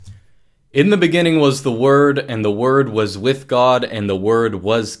In the beginning was the Word, and the Word was with God, and the Word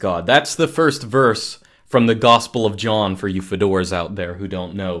was God. That's the first verse from the Gospel of John for you fedoras out there who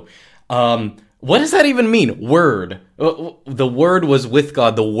don't know. What does that even mean? Word. The Word was with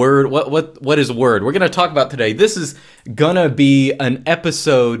God. The Word. What is Word? We're going to talk about today. This is gonna be an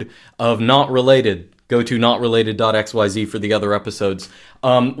episode of Not Related. Go to notrelated.xyz for the other episodes.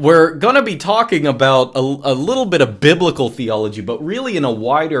 We're going to be talking about a little bit of biblical theology, but really in a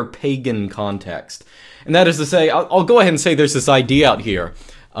wider pagan context. And that is to say, I'll go ahead and say there's this idea out here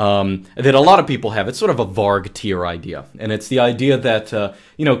that a lot of people have. It's sort of a Varg-tier idea. And it's the idea that,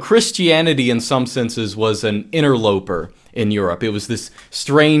 Christianity in some senses was an interloper in Europe. It was this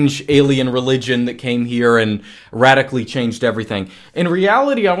strange alien religion that came here and radically changed everything. In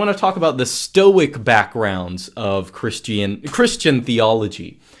reality, I want to talk about the Stoic backgrounds of Christian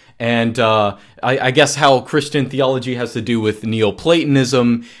theology. And I guess how Christian theology has to do with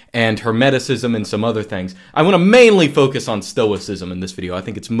Neoplatonism and Hermeticism and some other things. I want to mainly focus on Stoicism in this video. I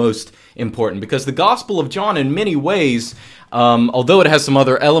think it's most important because the Gospel of John in many ways, although it has some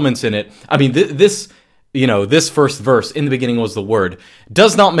other elements in it, I mean, this first verse, in the beginning was the Word,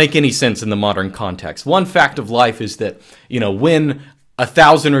 does not make any sense in the modern context. One fact of life is that, when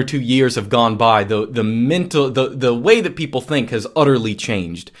 1,000 or 2 years have gone by, the way that people think has utterly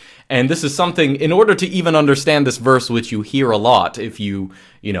changed. And this is something, in order to even understand this verse, which you hear a lot if you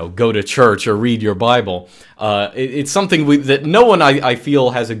go to church or read your Bible, it's something that no one, I feel,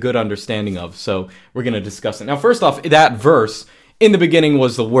 has a good understanding of. So we're going to discuss it. Now, first off, that verse, in the beginning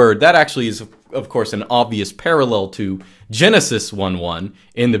was the Word, that actually is, of course, an obvious parallel to Genesis 1:1.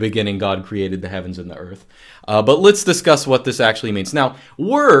 In the beginning, God created the heavens and the earth. But let's discuss what this actually means. Now,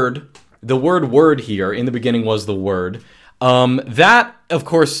 the word word here, in the beginning was the Word. That, of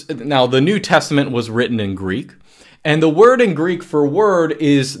course, now the New Testament was written in Greek. And the word in Greek for word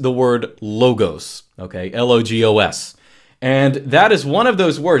is the word logos, okay, Logos. And that is one of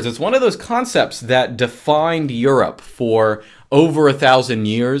those words. It's one of those concepts that defined Europe for over 1,000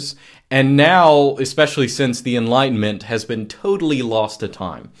 years, and now, especially since the Enlightenment, has been totally lost to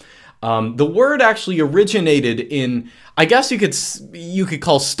time. The word actually originated in, I guess you could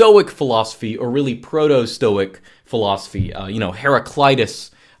call Stoic philosophy, or really Proto-Stoic philosophy.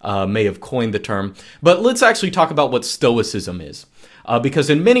 Heraclitus may have coined the term. But let's actually talk about what Stoicism is. Because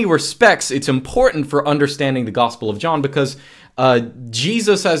in many respects, it's important for understanding the Gospel of John, because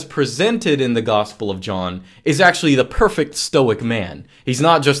Jesus, as presented in the Gospel of John, is actually the perfect Stoic man. He's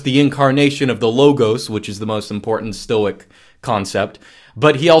not just the incarnation of the Logos, which is the most important Stoic concept,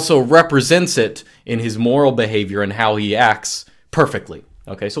 but he also represents it in his moral behavior and how he acts perfectly.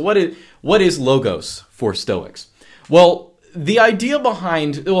 Okay, so what is Logos for Stoics? Well, the idea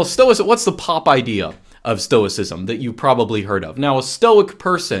behind, what's the pop idea of Stoicism that you probably heard of? Now, a Stoic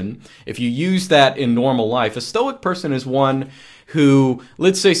person, if you use that in normal life, a Stoic person is one who,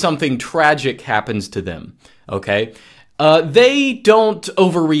 let's say something tragic happens to them, okay? They don't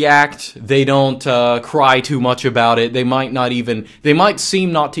overreact, they don't cry too much about it, they might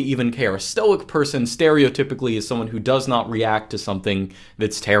seem not to even care. A Stoic person stereotypically is someone who does not react to something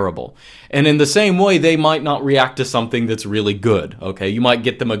that's terrible. And in the same way, they might not react to something that's really good, okay? You might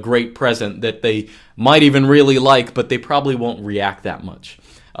get them a great present that they might even really like, but they probably won't react that much.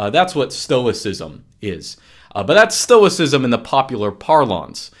 That's what Stoicism is. But that's Stoicism in the popular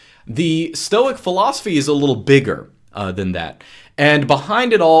parlance. The Stoic philosophy is a little bigger than that. And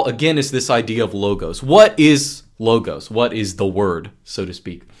behind it all, again, is this idea of logos. What is logos? What is the word, so to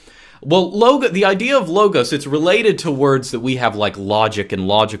speak? Well, the idea of logos, it's related to words that we have like logic and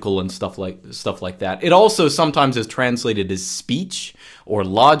logical and stuff like that. It also sometimes is translated as speech or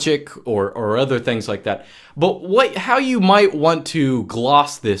logic or other things like that. But how you might want to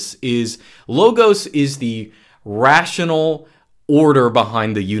gloss this is logos is the rational order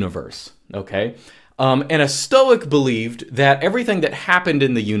behind the universe, okay? And a Stoic believed that everything that happened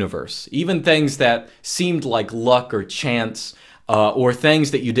in the universe, even things that seemed like luck or chance, or things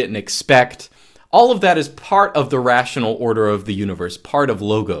that you didn't expect, all of that is part of the rational order of the universe, part of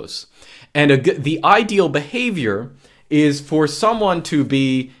logos. And the ideal behavior is for someone to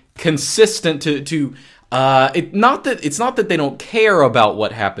be consistent, it's not that they don't care about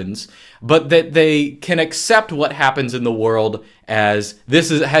what happens, but that they can accept what happens in the world as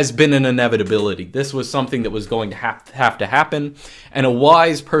has been an inevitability. This was something that was going to have to happen, and a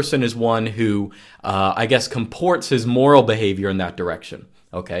wise person is one who, comports his moral behavior in that direction.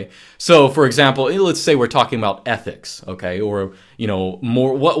 Okay, so for example, let's say we're talking about ethics, okay, or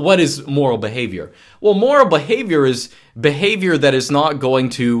what is moral behavior? Well, moral behavior is behavior that is not going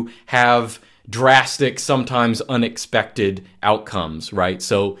to have drastic, sometimes unexpected outcomes, right?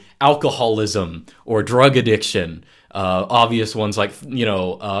 So alcoholism or drug addiction, obvious ones like,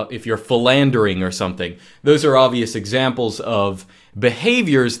 if you're philandering or something, those are obvious examples of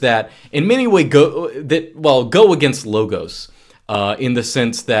behaviors that in many ways go against logos, in the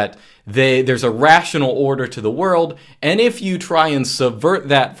sense that there's a rational order to the world, and if you try and subvert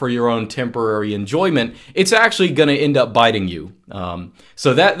that for your own temporary enjoyment, it's actually going to end up biting you.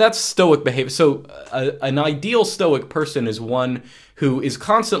 So that's Stoic behavior. So an ideal Stoic person is one who is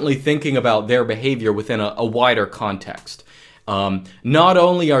constantly thinking about their behavior within a wider context. Not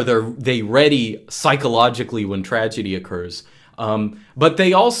only are they ready psychologically when tragedy occurs, but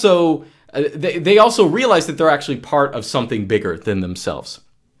they also realize that they're actually part of something bigger than themselves.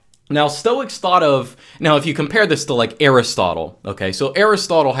 Now, Stoics if you compare this to like Aristotle, okay, so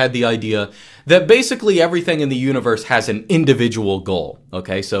Aristotle had the idea that basically everything in the universe has an individual goal,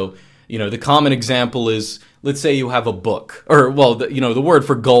 okay, so, the common example is, let's say you have a book, or, the word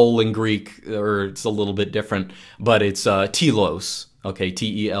for goal in Greek, or it's a little bit different, but it's telos, okay,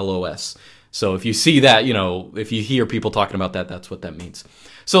 T-E-L-O-S. So if you see that, if you hear people talking about that, that's what that means.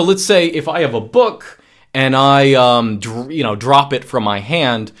 So let's say if I have a book and I, drop it from my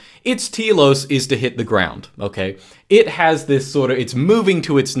hand, its telos is to hit the ground, okay? It has this it's moving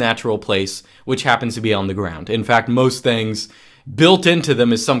to its natural place, which happens to be on the ground. In fact, most things built into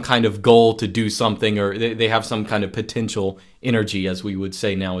them is some kind of goal to do something, or they have some kind of potential energy, as we would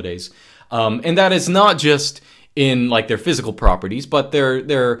say nowadays. And that is not just in like their physical properties, but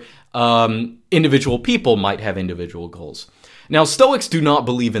their individual people might have individual goals. Now, Stoics do not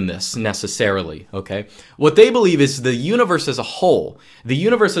believe in this necessarily, okay? What they believe is the universe as a whole. The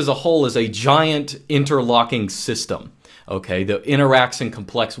universe as a whole is a giant interlocking system, okay, that interacts in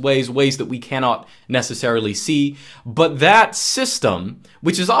complex ways that we cannot necessarily see. But that system,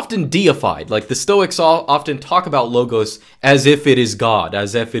 which is often deified, like the Stoics often talk about logos as if it is God,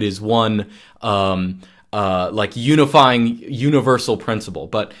 as if it is one like unifying universal principle.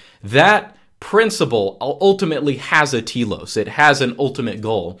 But that principle ultimately has a telos. It has an ultimate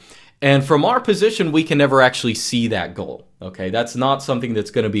goal. And from our position, we can never actually see that goal. Okay, that's not something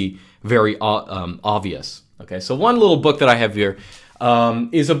that's going to be very obvious. Okay, so one little book that I have here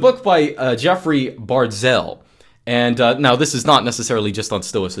is a book by Jeffrey Bartzel. And now this is not necessarily just on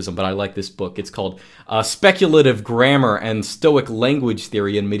Stoicism, but I like this book. It's called Speculative Grammar and Stoic Language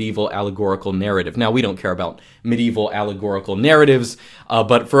Theory in Medieval Allegorical Narrative. Now, we don't care about medieval allegorical narratives,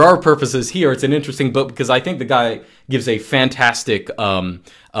 but for our purposes here, it's an interesting book because I think the guy gives a fantastic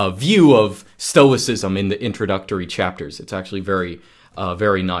view of Stoicism in the introductory chapters. It's actually very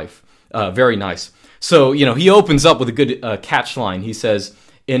nice. So, he opens up with a good catch line. He says,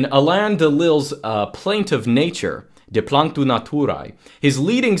 in Alain de Lille's Plaintive Nature, De Planctu Naturae, his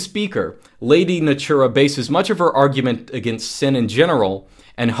leading speaker, Lady Natura, bases much of her argument against sin in general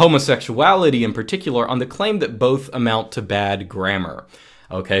and homosexuality in particular on the claim that both amount to bad grammar.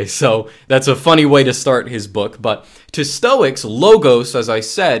 Okay, so that's a funny way to start his book, but to Stoics, logos, as I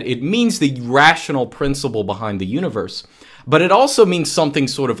said, it means the rational principle behind the universe. But it also means something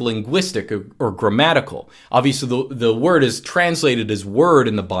sort of linguistic or grammatical. Obviously, the word is translated as word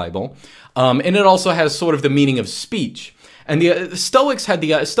in the Bible, and it also has sort of the meaning of speech. And the Stoics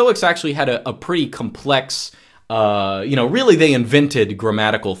actually had a pretty complex. Really, they invented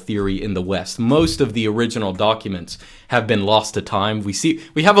grammatical theory in the West. Most of the original documents have been lost to time.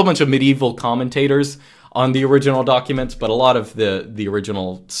 We have a bunch of medieval commentators on the original documents, but a lot of the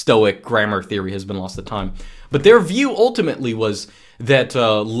original Stoic grammar theory has been lost to time. But their view ultimately was that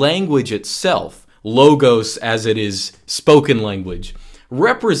language itself, logos as it is spoken language,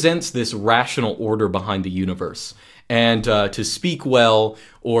 represents this rational order behind the universe. And to speak well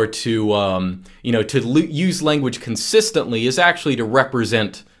or to use language consistently is actually to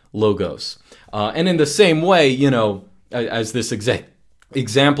represent logos. And in the same way, as this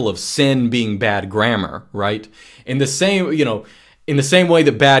example of sin being bad grammar, right? In the same way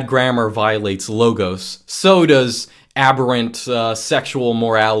that bad grammar violates logos, so does aberrant sexual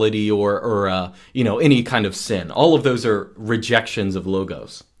morality or any kind of sin. All of those are rejections of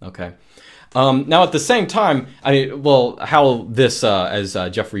logos. Okay. Now, at the same time, how this, as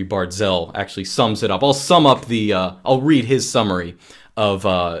Jeffrey Bartzel actually sums it up. I'll sum up I'll read his summary of,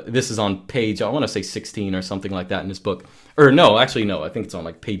 this is on page, I want to say 16 or something like that in his book. Or no, I think it's on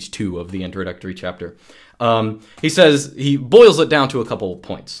like page 2 of the introductory chapter. He says, he boils it down to a couple of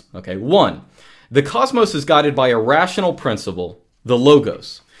points. Okay, 1, the cosmos is guided by a rational principle, the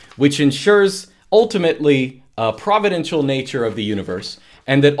logos, which ensures ultimately providential nature of the universe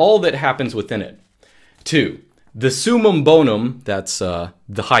and that all that happens within it. 2, The summum bonum, that's the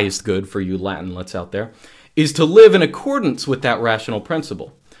highest good for you Latinlets out there, is to live in accordance with that rational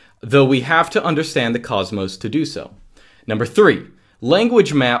principle, though we have to understand the cosmos to do so. Number 3,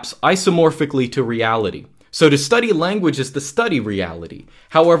 language maps isomorphically to reality. So to study language is to study reality.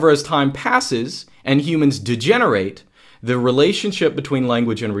 However, as time passes and humans degenerate, the relationship between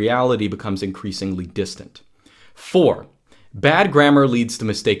language and reality becomes increasingly distant. 4, bad grammar leads to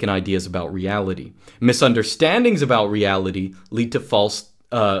mistaken ideas about reality. Misunderstandings about reality lead to false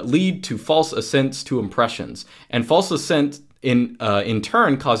assents to impressions, and false assent in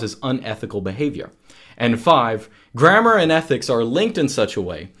turn causes unethical behavior. And 5, grammar and ethics are linked in such a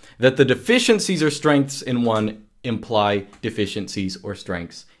way that the deficiencies or strengths in one imply deficiencies or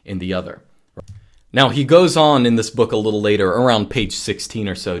strengths in the other. Now, he goes on in this book a little later, around page 16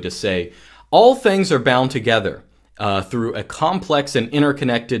 or so, to say, all things are bound together through a complex and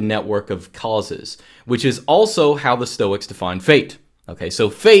interconnected network of causes, which is also how the Stoics define fate. Okay, so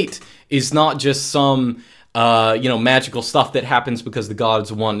fate is not just some magical stuff that happens because the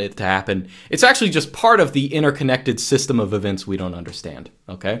gods want it to happen. It's actually just part of the interconnected system of events we don't understand.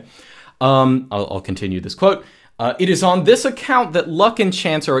 Okay, I'll continue this quote. It is on this account that luck and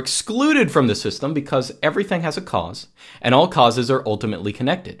chance are excluded from the system, because everything has a cause, and all causes are ultimately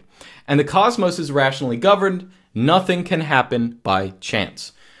connected. And the cosmos is rationally governed. Nothing can happen by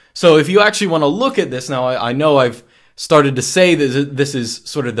chance. So if you actually want to look at this, now I know I've started to say that this is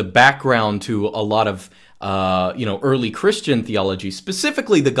sort of the background to a lot of early Christian theology,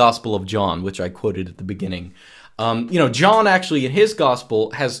 specifically the Gospel of John, which I quoted at the beginning. John actually in his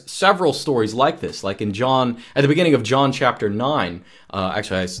gospel has several stories like this. Like at the beginning of John chapter 9, I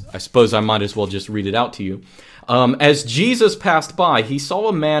suppose I might as well just read it out to you. As Jesus passed by, he saw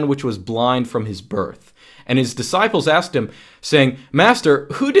a man which was blind from his birth. And his disciples asked him, saying, Master,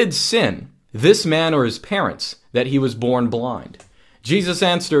 who did sin, this man or his parents, that he was born blind? Jesus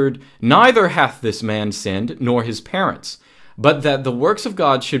answered, Neither hath this man sinned, nor his parents, but that the works of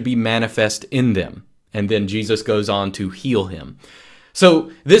God should be manifest in them. And then Jesus goes on to heal him.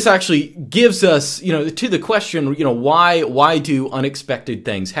 So this actually gives us, to the question, why do unexpected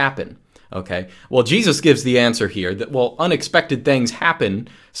things happen? Okay, well, Jesus gives the answer here that, unexpected things happen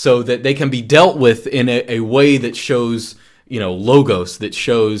so that they can be dealt with in a way that shows, logos, that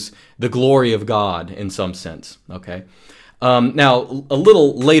shows the glory of God in some sense. Okay. Now, a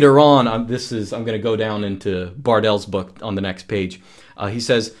little later on, I'm going to go down into Bardell's book on the next page. He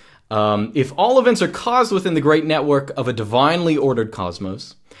says, if all events are caused within the great network of a divinely ordered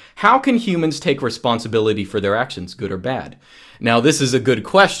cosmos, how can humans take responsibility for their actions, good or bad? Now, this is a good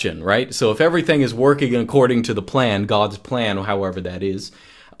question, right? So if everything is working according to the plan, God's plan, or however that is,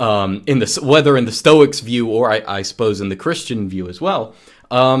 whether in the Stoics' view or I suppose in the Christian view as well,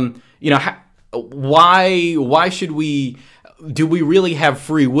 why should we? Do we really have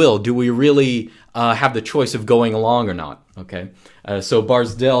free will? Do we really have the choice of going along or not? Okay. So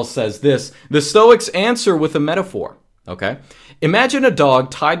Barsdell says this: the Stoics answer with a metaphor. Okay. Imagine a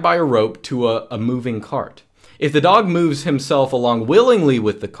dog tied by a rope to a moving cart. If the dog moves himself along willingly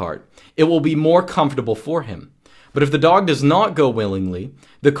with the cart, it will be more comfortable for him. But if the dog does not go willingly,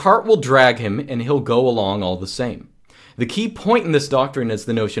 the cart will drag him and he'll go along all the same. The key point in this doctrine is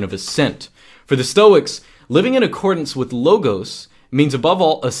the notion of assent. For the Stoics, living in accordance with logos means above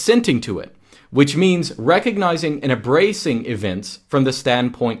all assenting to it, which means recognizing and embracing events from the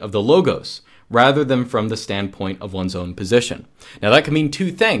standpoint of the logos, rather than from the standpoint of one's own position. Now that can mean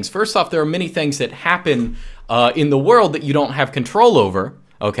two things. First off, there are many things that happen in the world that you don't have control over.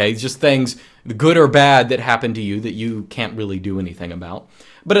 Okay, just things, good or bad, that happen to you that you can't really do anything about.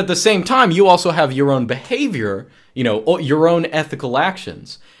 But at the same time, you also have your own behavior, your own ethical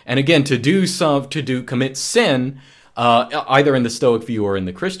actions. And again, to commit sin, either in the Stoic view or in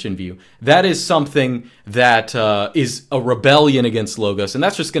the Christian view, that is something that is a rebellion against logos, and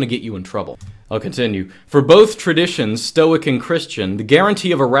that's just going to get you in trouble. I'll continue. For both traditions, Stoic and Christian, the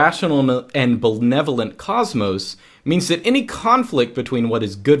guarantee of a rational and benevolent cosmos means that any conflict between what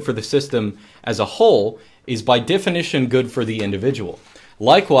is good for the system as a whole is by definition good for the individual.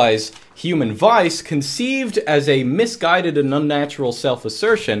 Likewise, human vice, conceived as a misguided and unnatural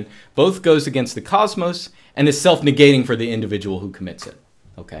self-assertion, both goes against the cosmos and is self-negating for the individual who commits it.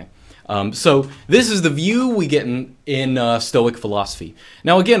 Okay, so this is the view we get in Stoic philosophy.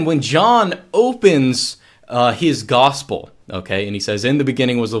 Now again, when John opens his gospel, okay, and he says, in the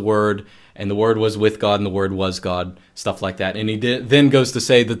beginning was the Word, and the Word was with God, and the Word was God, stuff like that. And he then goes to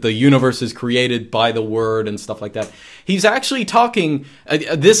say that the universe is created by the Word and stuff like that. He's actually talking,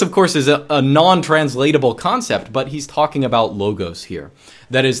 this of course is a non-translatable concept, but he's talking about logos here.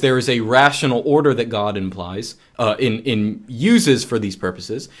 That is, there is a rational order that God implies, uses for these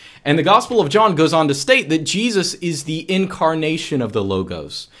purposes. And the Gospel of John goes on to state that Jesus is the incarnation of the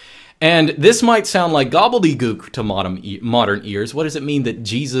logos. And this might sound like gobbledygook to modern ears. What does it mean that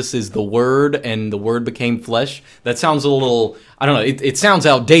Jesus is the Word and the Word became flesh? That sounds a little, I don't know, it sounds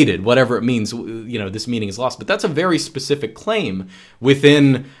outdated, whatever it means. This meaning is lost. But that's a very specific claim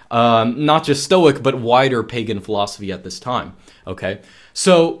within not just Stoic, but wider pagan philosophy at this time. Okay?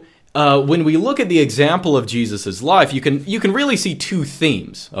 So when we look at the example of Jesus' life, you can really see two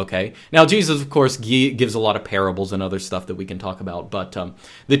themes, okay? Now, Jesus, of course, gives a lot of parables and other stuff that we can talk about, but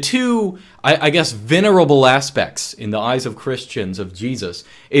the two, I guess, venerable aspects in the eyes of Christians of Jesus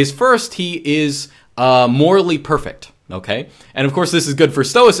is, first, he is morally perfect, okay? And, of course, this is good for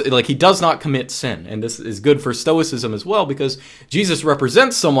Stoicism, like, he does not commit sin, and this is good for Stoicism as well, because Jesus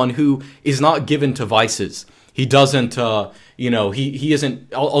represents someone who is not given to vices. He doesn't, he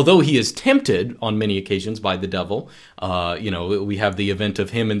isn't, although he is tempted on many occasions by the devil. We have the event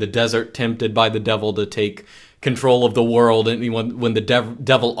of him in the desert tempted by the devil to take control of the world, and when the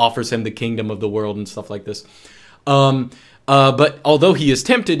devil offers him the kingdom of the world and stuff like this. But although he is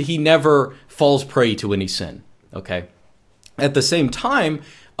tempted, he never falls prey to any sin, okay? At the same time,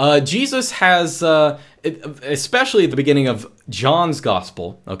 Jesus has, especially at the beginning of John's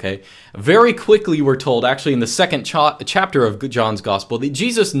Gospel, okay, very quickly we're told, actually in the second chapter of John's Gospel, that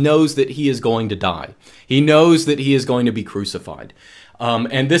Jesus knows that he is going to die. He knows that he is going to be crucified.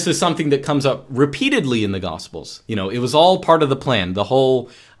 And this is something that comes up repeatedly in the Gospels. It was all part of the plan, the whole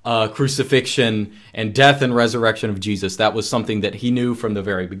crucifixion and death and resurrection of Jesus. That was something that he knew from the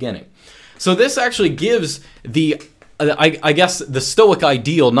very beginning. So this actually gives I guess the Stoic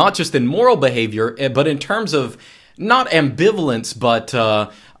ideal, not just in moral behavior, but in terms of not ambivalence, but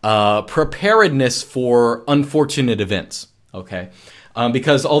preparedness for unfortunate events, okay?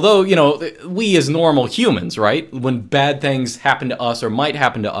 Because although, we as normal humans, right, when bad things happen to us or might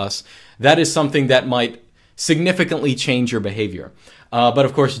happen to us, that is something that might significantly change your behavior. But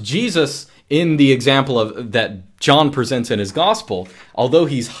of course, Jesus, in the example that John presents in his gospel, although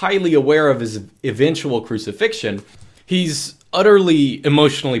he's highly aware of his eventual crucifixion, he's utterly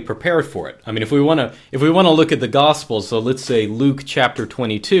emotionally prepared for it. I mean, if we want to look at the Gospels, so let's say Luke chapter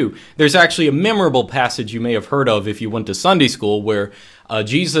 22, there's actually a memorable passage you may have heard of if you went to Sunday school, where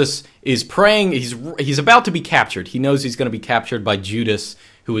Jesus is praying. He's about to be captured. He knows he's going to be captured by Judas,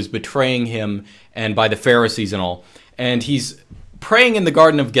 who is betraying him, and by the Pharisees and all. And he's praying in the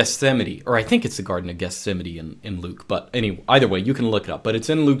Garden of Gethsemane, or I think it's the Garden of Gethsemane in Luke, but anyway, either way, you can look it up. But it's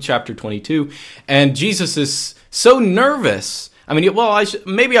in Luke chapter 22, and Jesus is so nervous. I mean, well,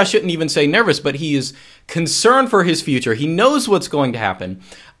 maybe I shouldn't even say nervous, but he is concerned for his future. He knows what's going to happen,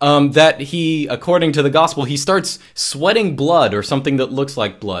 that he, according to the gospel, he starts sweating blood or something that looks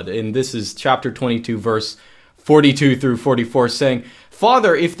like blood. And this is chapter 22, verse 42 through 44, saying,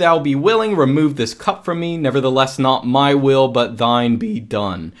 "Father, if thou be willing, remove this cup from me. Nevertheless, not my will, but thine be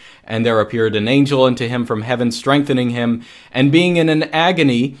done. And there appeared an angel unto him from heaven, strengthening him. And being in an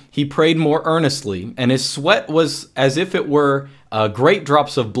agony, he prayed more earnestly. And his sweat was as if it were great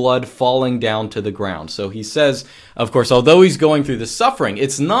drops of blood falling down to the ground." So he says, of course, although he's going through the suffering,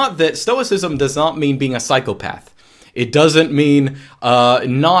 it's not that Stoicism does not mean being a psychopath. It doesn't mean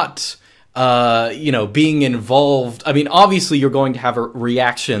being involved. I mean, obviously you're going to have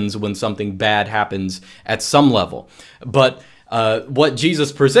reactions when something bad happens at some level. But what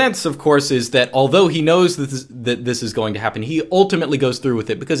Jesus presents, of course, is that although he knows that this is going to happen, he ultimately goes through with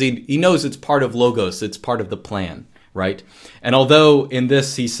it because he knows it's part of Logos, it's part of the plan, right? And although in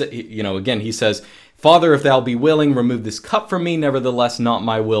this, he says, "Father, if thou be willing, remove this cup from me. Nevertheless, not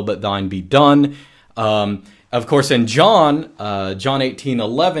my will, but thine be done." Of course, in John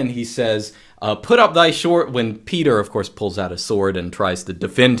 18:11, he says, "Put up thy sword." When Peter, of course, pulls out a sword and tries to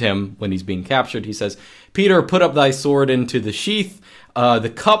defend him when he's being captured, he says, "Peter, put up thy sword into the sheath.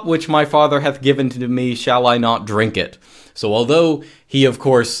 The cup which my Father hath given to me, shall I not drink it?" So although he, of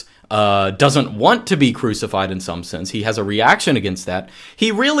course, doesn't want to be crucified in some sense, he has a reaction against that,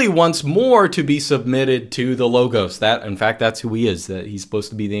 he really wants more to be submitted to the Logos. In fact, that's who he is, that he's supposed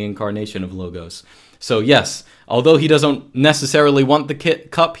to be the incarnation of Logos. So yes, although he doesn't necessarily want the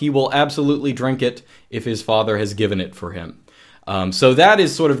cup, he will absolutely drink it if his Father has given it for him. So that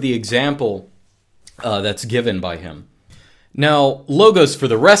is sort of the example that's given by him. Now, Logos for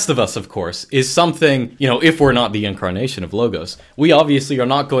the rest of us, of course, is something, if we're not the incarnation of Logos, we obviously are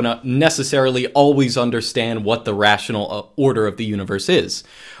not going to necessarily always understand what the rational order of the universe is.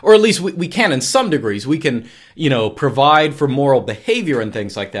 Or at least we can in some degrees. We can, provide for moral behavior and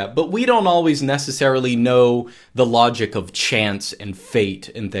things like that, but we don't always necessarily know the logic of chance and fate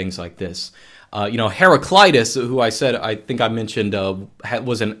and things like this. Heraclitus, who I think I mentioned,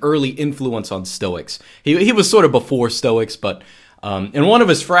 was an early influence on Stoics. He was sort of before Stoics, but in one of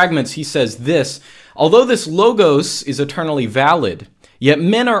his fragments, he says this: although this logos is eternally valid, yet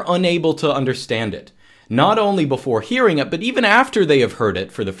men are unable to understand it, not only before hearing it, but even after they have heard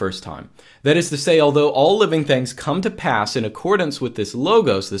it for the first time. That is to say, although all living things come to pass in accordance with this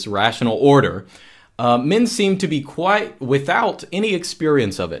logos, this rational order, men seem to be quite without any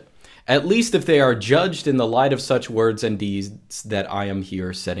experience of it, at least if they are judged in the light of such words and deeds that I am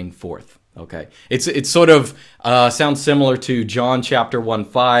here setting forth. Okay, it's sort of sounds similar to John chapter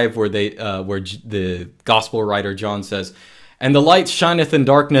 1:5, where the gospel writer John says, "And the light shineth in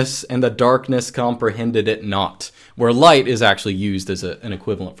darkness, and the darkness comprehended it not." Where light is actually used as an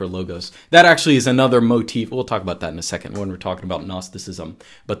equivalent for logos. That actually is another motif. We'll talk about that in a second when we're talking about Gnosticism.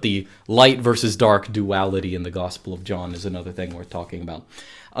 But the light versus dark duality in the Gospel of John is another thing worth talking about.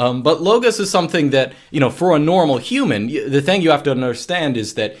 But logos is something that, for a normal human, the thing you have to understand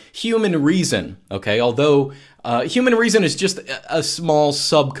is that human reason, okay, although human reason is just a small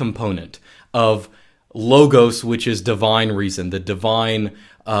subcomponent of logos, which is divine reason, the divine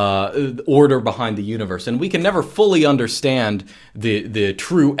order behind the universe. And we can never fully understand the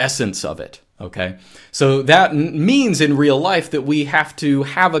true essence of it. Okay, so that means in real life that we have to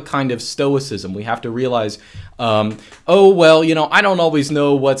have a kind of stoicism. We have to realize, I don't always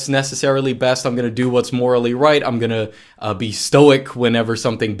know what's necessarily best. I'm going to do what's morally right. I'm going to be stoic whenever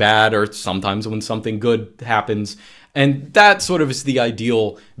something bad or sometimes when something good happens. And that sort of is the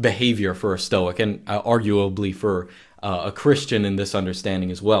ideal behavior for a stoic and arguably for a Christian in this understanding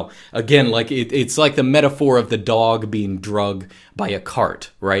as well. Again, like it's like the metaphor of the dog being drugged by a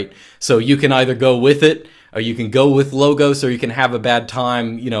cart, right? So you can either go with it, or you can go with logos, or you can have a bad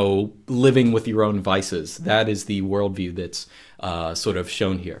time, living with your own vices. That is the worldview that's sort of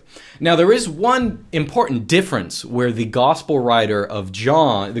shown here. Now, there is one important difference where the gospel writer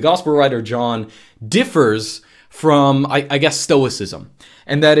John differs from, I guess, Stoicism.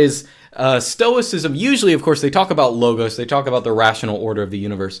 And that is, Stoicism, usually, of course, they talk about logos, they talk about the rational order of the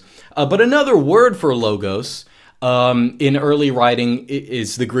universe. But another word for logos in early writing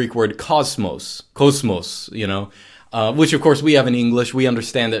is the Greek word kosmos, which, of course, we have in English. We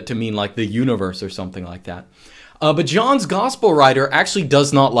understand that to mean like the universe or something like that. But John's gospel writer actually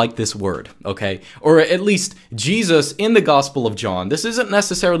does not like this word, okay? Or at least Jesus in the Gospel of John. This isn't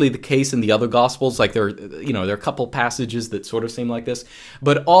necessarily the case in the other Gospels. Like there are a couple passages that sort of seem like this.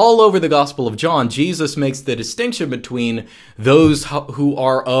 But all over the Gospel of John, Jesus makes the distinction between those who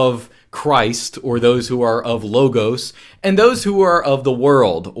are of Christ, or those who are of Logos, and those who are of the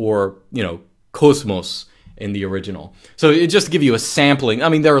world, or, cosmos in the original. So just to give you a sampling, I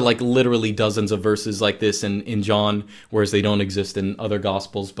mean, there are like literally dozens of verses like this in John, whereas they don't exist in other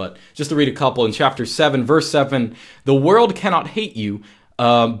Gospels. But just to read a couple, in chapter 7, verse 7, "The world cannot hate you,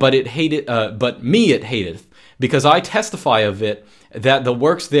 but me it hateth, because I testify of it, that the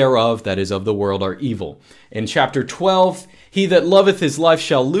works thereof, that is of the world, are evil." In chapter 12, "He that loveth his life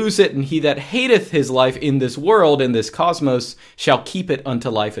shall lose it, and he that hateth his life in this world, in this cosmos, shall keep it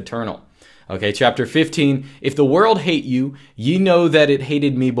unto life eternal." Okay, chapter 15, "If the world hate you, ye know that it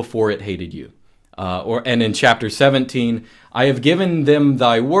hated me before it hated you." And in chapter 17, "I have given them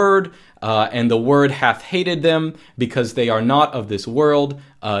thy word, and the word hath hated them, because they are not of this world,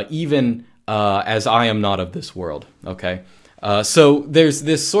 even as I am not of this world." Okay, so there's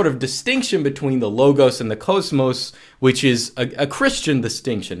this sort of distinction between the logos and the cosmos, which is a Christian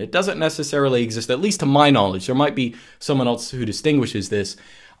distinction. It doesn't necessarily exist, at least to my knowledge. There might be someone else who distinguishes this.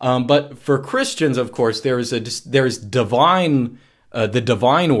 But for Christians, of course, there is divine, the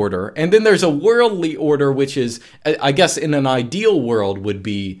divine order, and then there's a worldly order, which is, I guess, in an ideal world would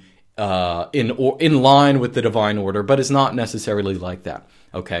be in line with the divine order, but it's not necessarily like that.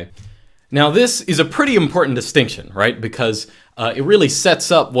 Okay. Now, this is a pretty important distinction, right? Because it really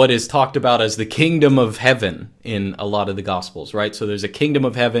sets up what is talked about as the kingdom of heaven in a lot of the Gospels, right? So there's a kingdom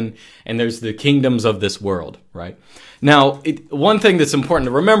of heaven, and there's the kingdoms of this world, right? Now, one thing that's important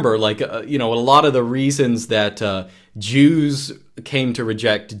to remember, like, a lot of the reasons that Jews came to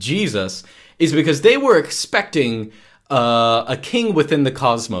reject Jesus is because they were expecting a king within the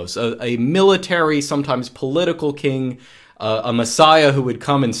cosmos, a military, sometimes political king, a Messiah who would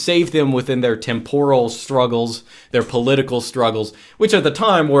come and save them within their temporal struggles, their political struggles, which at the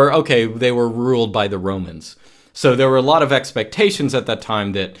time were, okay, they were ruled by the Romans. So there were a lot of expectations at that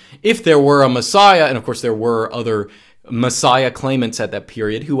time that if there were a Messiah, and of course there were other Messiah claimants at that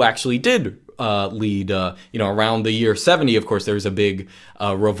period who actually did lead, around the year 70, of course, there was a big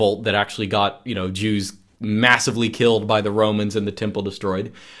revolt that actually got, Jews massively killed by the Romans and the temple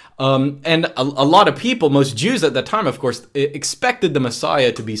destroyed. And a lot of people, most Jews at that time, of course, expected the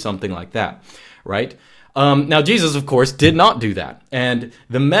Messiah to be something like that, right? Now, Jesus, of course, did not do that. And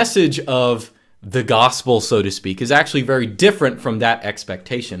the message of the gospel, so to speak, is actually very different from that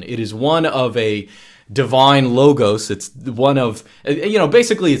expectation. It is one of a divine logos. It's one of,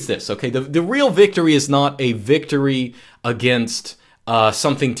 basically it's this, okay? The real victory is not a victory against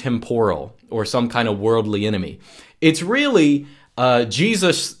something temporal or some kind of worldly enemy. It's really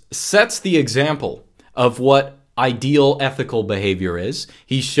Jesus sets the example of what ideal ethical behavior is.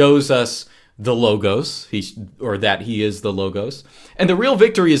 He shows us the logos, that he is the logos. And the real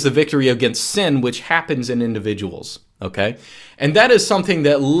victory is the victory against sin, which happens in individuals, okay? And that is something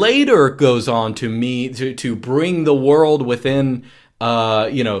that later goes on to bring the world within,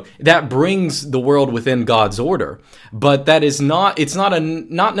 that brings the world within God's order. But that is not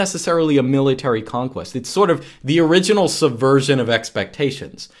necessarily a military conquest. It's sort of the original subversion of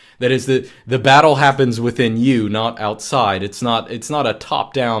expectations. That is, the battle happens within you, not outside. It's not a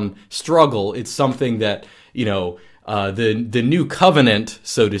top-down struggle. It's something that, the new covenant,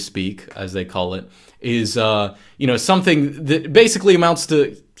 so to speak, as they call it, is, something that basically amounts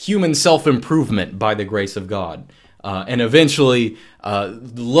to human self-improvement by the grace of God. And eventually,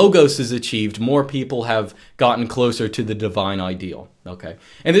 logos is achieved. More people have gotten closer to the divine ideal. Okay,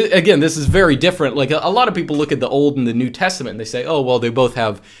 and again, this is very different. Like a lot of people look at the Old and the New Testament and they say, "Oh, well, they both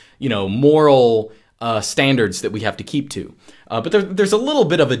have moral standards that we have to keep to." But there's a little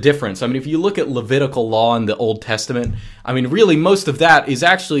bit of a difference. I mean, if you look at Levitical law in the Old Testament, I mean, really, most of that is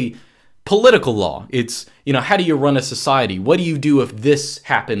actually political law. It's how do you run a society? What do you do if this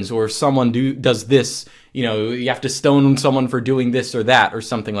happens, or if someone does this? You have to stone someone for doing this or that or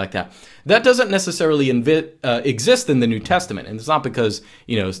something like that. That doesn't necessarily exist in the New Testament. And it's not because,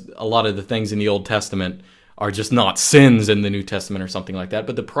 a lot of the things in the Old Testament are just not sins in the New Testament or something like that.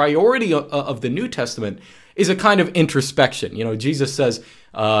 But the priority of the New Testament is a kind of introspection. Jesus says,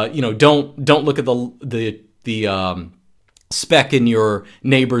 don't look at the speck in your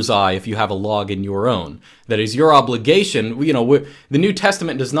neighbor's eye if you have a log in your own. That is your obligation. The New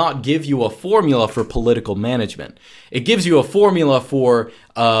Testament does not give you a formula for political management. It gives you a formula for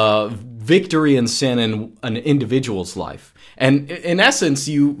victory in sin in an individual's life. And in essence,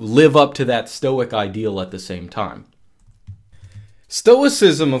 you live up to that Stoic ideal at the same time.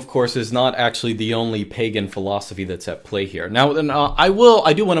 Stoicism, of course, is not actually the only pagan philosophy that's at play here. Now, I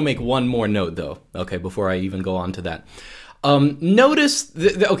do want to make one more note, though, okay, before I even go on to that. Notice,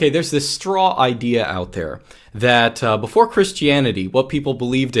 there's this straw idea out there that before Christianity, what people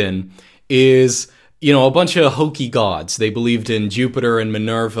believed in is, a bunch of hokey gods. They believed in Jupiter and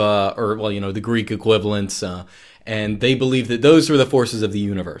Minerva, or, the Greek equivalents, and they believed that those were the forces of the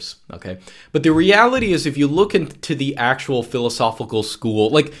universe, okay? But the reality is, if you look into the actual philosophical school,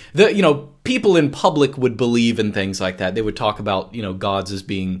 like, people in public would believe in things like that. They would talk about, gods as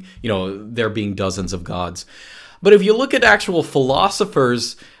being, there being dozens of gods. But if you look at actual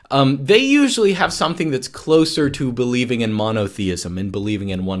philosophers, they usually have something that's closer to believing in monotheism and believing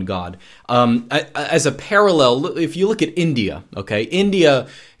in one God. As a parallel, if you look at India, okay, India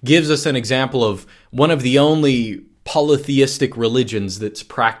gives us an example of one of the only polytheistic religions that's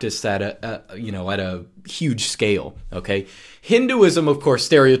practiced at a huge scale. Okay, Hinduism, of course,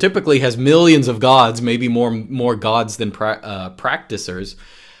 stereotypically has millions of gods, maybe more gods than practicers.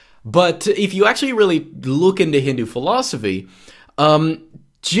 But if you actually really look into Hindu philosophy,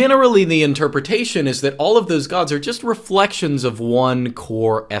 generally the interpretation is that all of those gods are just reflections of one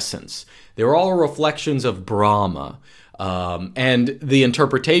core essence. They're all reflections of Brahma. And the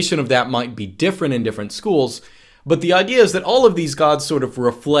interpretation of that might be different in different schools. But the idea is that all of these gods sort of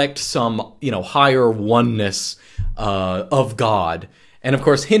reflect some, higher oneness of God. And of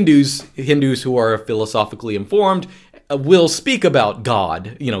course, Hindus who are philosophically informed will speak about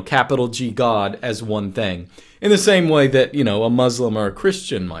God, capital G God, as one thing, in the same way that, a Muslim or a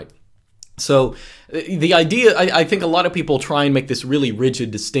Christian might. So the idea, I think a lot of people try and make this really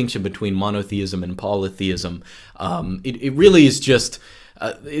rigid distinction between monotheism and polytheism. It really is just,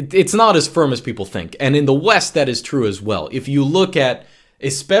 it's not as firm as people think. And in the West, that is true as well. If you look at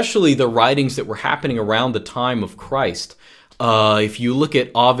especially the writings that were happening around the time of Christ, if you look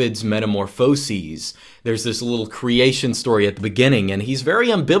at Ovid's Metamorphoses, there's this little creation story at the beginning, and he's very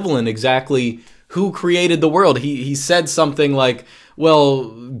ambivalent exactly who created the world. He said something like, well,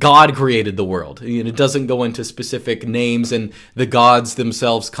 God created the world. It doesn't go into specific names, and the gods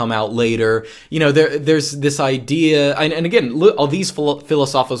themselves come out later. There's this idea, and again, look, all these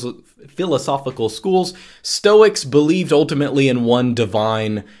philosophical schools, Stoics believed ultimately in one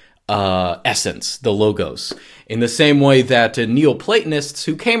divine essence, the Logos, in the same way that Neoplatonists,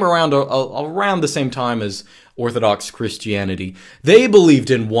 who came around around the same time as Orthodox Christianity, they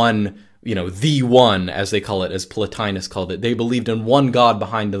believed in one, the one, as they call it, as Plotinus called it. They believed in one God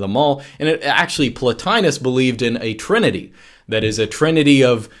behind them all. And actually, Plotinus believed in a trinity. That is, a trinity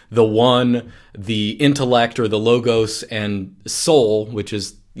of the one, the intellect or the logos, and soul, which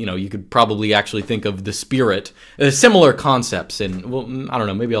is, you could probably actually think of the spirit. Similar concepts. And, well, I don't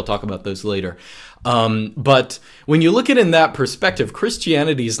know, maybe I'll talk about those later. But when you look at it in that perspective,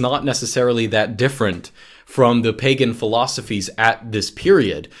 Christianity is not necessarily that different from the pagan philosophies at this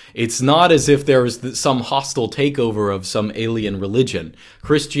period. It's not as if there was some hostile takeover of some alien religion.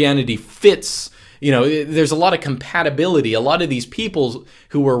 Christianity fits, there's a lot of compatibility. A lot of these people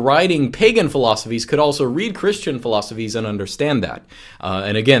who were writing pagan philosophies could also read Christian philosophies and understand that.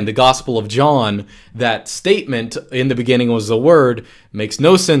 And again, the Gospel of John, that statement, in the beginning was the Word, makes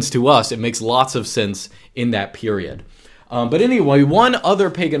no sense to us. It makes lots of sense in that period. But anyway, one other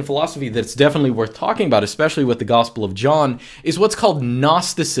pagan philosophy that's definitely worth talking about, especially with the Gospel of John, is what's called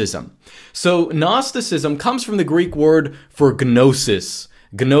Gnosticism. So Gnosticism comes from the Greek word for gnosis.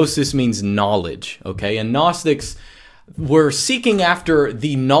 Gnosis means knowledge, okay? And Gnostics were seeking after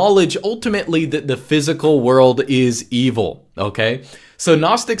the knowledge, ultimately, that the physical world is evil, okay? So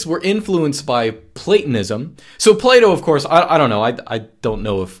Gnostics were influenced by Platonism. So Plato, of course, I don't know. I don't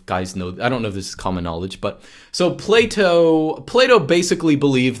know if guys know. I don't know if this is common knowledge. But so Plato basically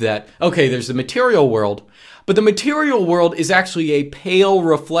believed that, okay, there's the material world, but the material world is actually a pale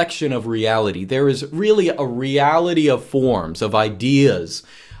reflection of reality. There is really a reality of forms, of ideas.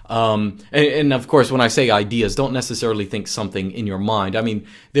 And of course, when I say ideas, don't necessarily think something in your mind. I mean,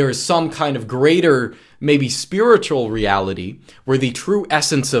 there is some kind of greater, maybe spiritual reality where the true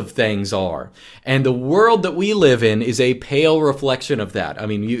essence of things are. And the world that we live in is a pale reflection of that. I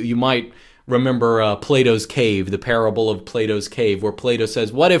mean, you might remember Plato's cave, the parable of Plato's cave, where Plato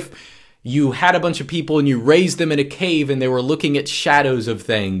says, what if you had a bunch of people and you raised them in a cave and they were looking at shadows of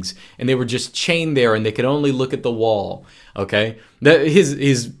things and they were just chained there and they could only look at the wall, okay?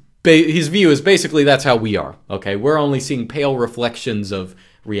 His view is basically that's how we are, okay? We're only seeing pale reflections of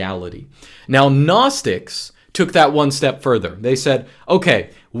reality. Now, Gnostics took that one step further. They said,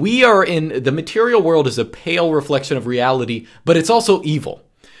 okay, the material world is a pale reflection of reality, but it's also evil.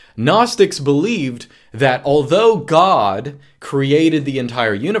 Gnostics believed that although God created the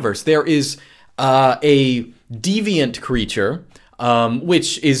entire universe, there is a deviant creature,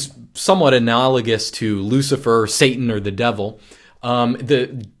 which is somewhat analogous to Lucifer, Satan, or the devil.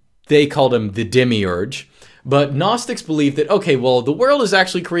 They called him the demiurge. But Gnostics believed that, okay, well, the world is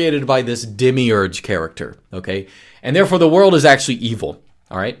actually created by this demiurge character, okay? And therefore the world is actually evil,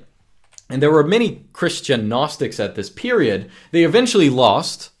 all right? And there were many Christian Gnostics at this period. They eventually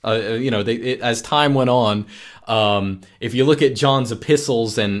lost, as time went on. If you look at John's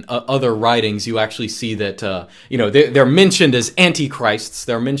epistles and other writings, you actually see that, they're mentioned as antichrists.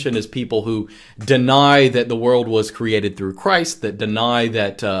 They're mentioned as people who deny that the world was created through Christ, that deny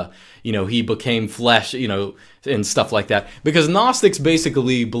that, he became flesh, and stuff like that. Because Gnostics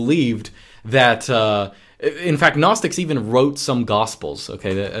basically believed that, in fact, Gnostics even wrote some Gospels,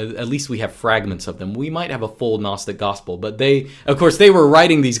 okay? At least we have fragments of them. We might have a full Gnostic Gospel, but they were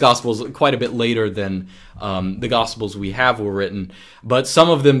writing these Gospels quite a bit later than the Gospels we have were written. But some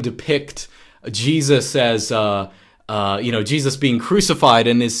of them depict Jesus as, Jesus being crucified,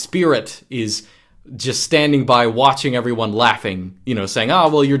 and his spirit is just standing by watching everyone laughing, saying,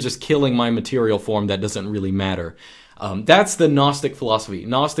 well, you're just killing my material form. That doesn't really matter. That's the Gnostic philosophy.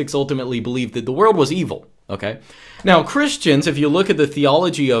 Gnostics ultimately believed that the world was evil. Okay. Now, Christians, if you look at the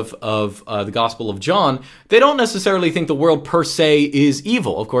theology of the Gospel of John, they don't necessarily think the world per se is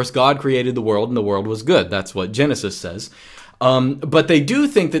evil. Of course, God created the world and the world was good. That's what Genesis says. But they do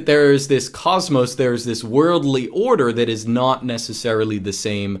think that there is this cosmos, there's this worldly order that is not necessarily the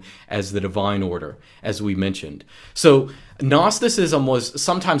same as the divine order, as we mentioned. So Gnosticism was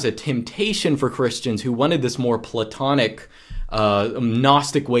sometimes a temptation for Christians who wanted this more Platonic,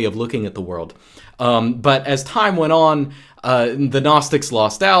 Gnostic way of looking at the world. But as time went on, the Gnostics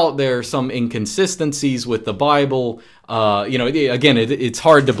lost out. There are some inconsistencies with the Bible. Again, it's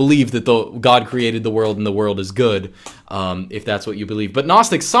hard to believe that God created the world and the world is good, if that's what you believe. But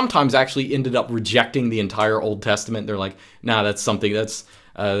Gnostics sometimes actually ended up rejecting the entire Old Testament. They're like, nah, that's something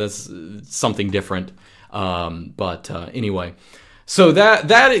different. Anyway, so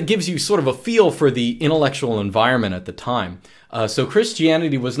that gives you sort of a feel for the intellectual environment at the time. So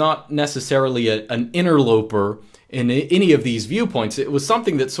Christianity was not necessarily an interloper in any of these viewpoints. It was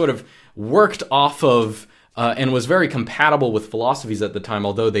something that sort of worked off of and was very compatible with philosophies at the time,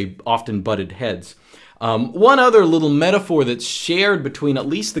 although they often butted heads. One other little metaphor that's shared between at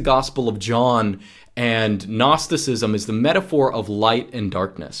least the Gospel of John and Gnosticism is the metaphor of light and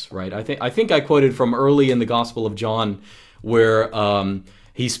darkness, right? I think I quoted from early in the Gospel of John where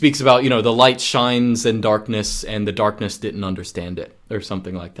he speaks about, the light shines in darkness and the darkness didn't understand it, or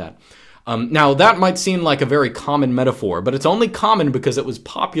something like that. Now, that might seem like a very common metaphor, but it's only common because it was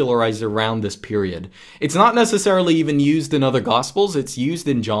popularized around this period. It's not necessarily even used in other Gospels. It's used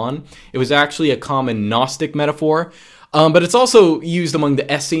in John. It was actually a common Gnostic metaphor, but it's also used among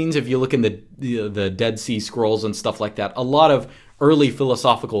the Essenes. If you look in the Dead Sea Scrolls and stuff like that, a lot of early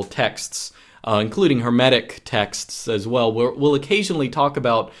philosophical texts, including Hermetic texts as well, will occasionally talk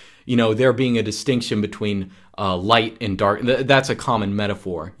about, there being a distinction between light and dark. That's a common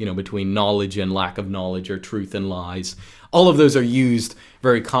metaphor, between knowledge and lack of knowledge, or truth and lies. All of those are used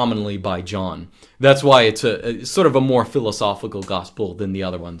very commonly by John. That's why it's a sort of a more philosophical gospel than the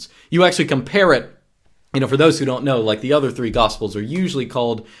other ones. You actually compare it, for those who don't know, like the other three gospels are usually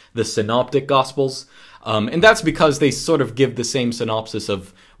called the synoptic gospels. And that's because they sort of give the same synopsis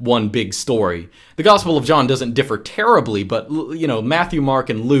of one big story. The Gospel of John doesn't differ terribly, but, Matthew,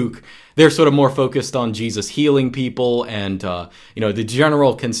 Mark, and Luke, they're sort of more focused on Jesus healing people. And, the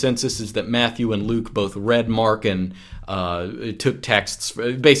general consensus is that Matthew and Luke both read Mark and took texts,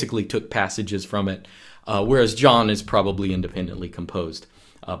 basically took passages from it, whereas John is probably independently composed.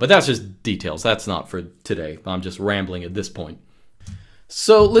 But that's just details. That's not for today. I'm just rambling at this point.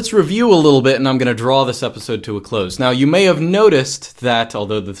 So let's review a little bit, and I'm going to draw this episode to a close. Now, you may have noticed that,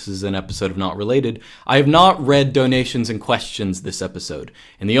 although this is an episode of Not Related, I have not read donations and questions this episode.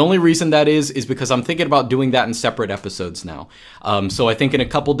 And the only reason that is because I'm thinking about doing that in separate episodes now. So I think in a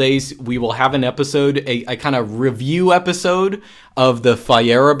couple days, we will have an episode, a kind of review episode of the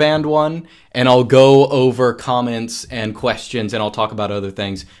Fiera Band one, and I'll go over comments and questions, and I'll talk about other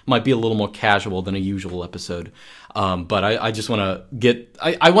things. Might be a little more casual than a usual episode. But I just want to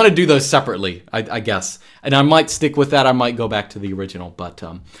I want to do those separately, I guess. And I might stick with that. I might go back to the original. But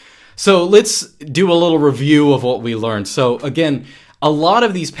so let's do a little review of what we learned. So again, a lot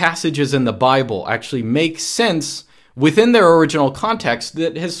of these passages in the Bible actually make sense within their original context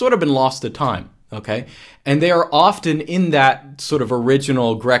that has sort of been lost to time. Okay, and they are often in that sort of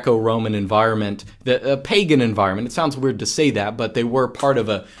original Greco-Roman environment, a pagan environment. It sounds weird to say that, but they were part of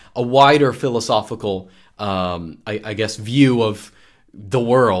a wider philosophical I guess, view of the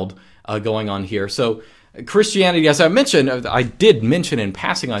world going on here. So Christianity, as I mentioned, I did mention in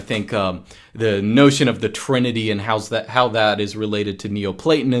passing, I think, the notion of the Trinity and how that is related to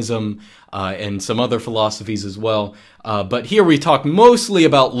Neoplatonism and some other philosophies as well. But here we talk mostly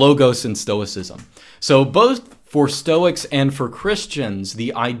about Logos and Stoicism. So both for Stoics and for Christians,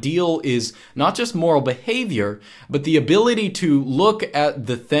 the ideal is not just moral behavior, but the ability to look at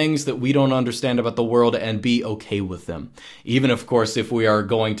the things that we don't understand about the world and be okay with them. Even, of course, if we are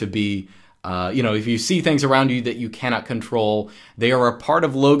going to be, if you see things around you that you cannot control, they are a part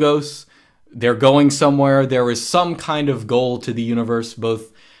of Logos. They're going somewhere. There is some kind of goal to the universe.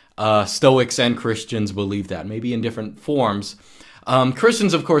 Both Stoics and Christians believe that, maybe in different forms.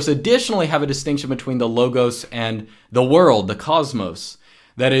 Christians, of course, additionally have a distinction between the Logos and the world, the cosmos.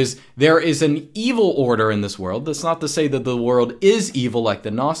 That is, there is an evil order in this world. That's not to say that the world is evil like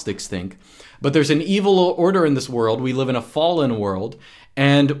the Gnostics think, but there's an evil order in this world. We live in a fallen world,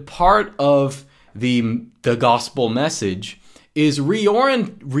 and part of the gospel message is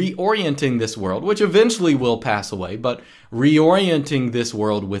reorienting this world, which eventually will pass away, but reorienting this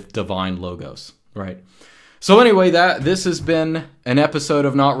world with divine Logos, right? So anyway, this has been an episode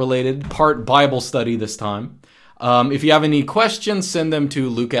of Not Related, part Bible study this time. If you have any questions, send them to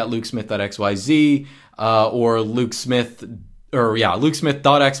luke@lukesmith.xyz or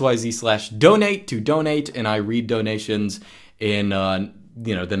lukesmith.xyz/donate to donate, and I read donations in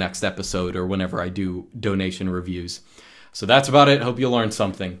the next episode or whenever I do donation reviews. So that's about it. Hope you learned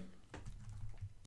something.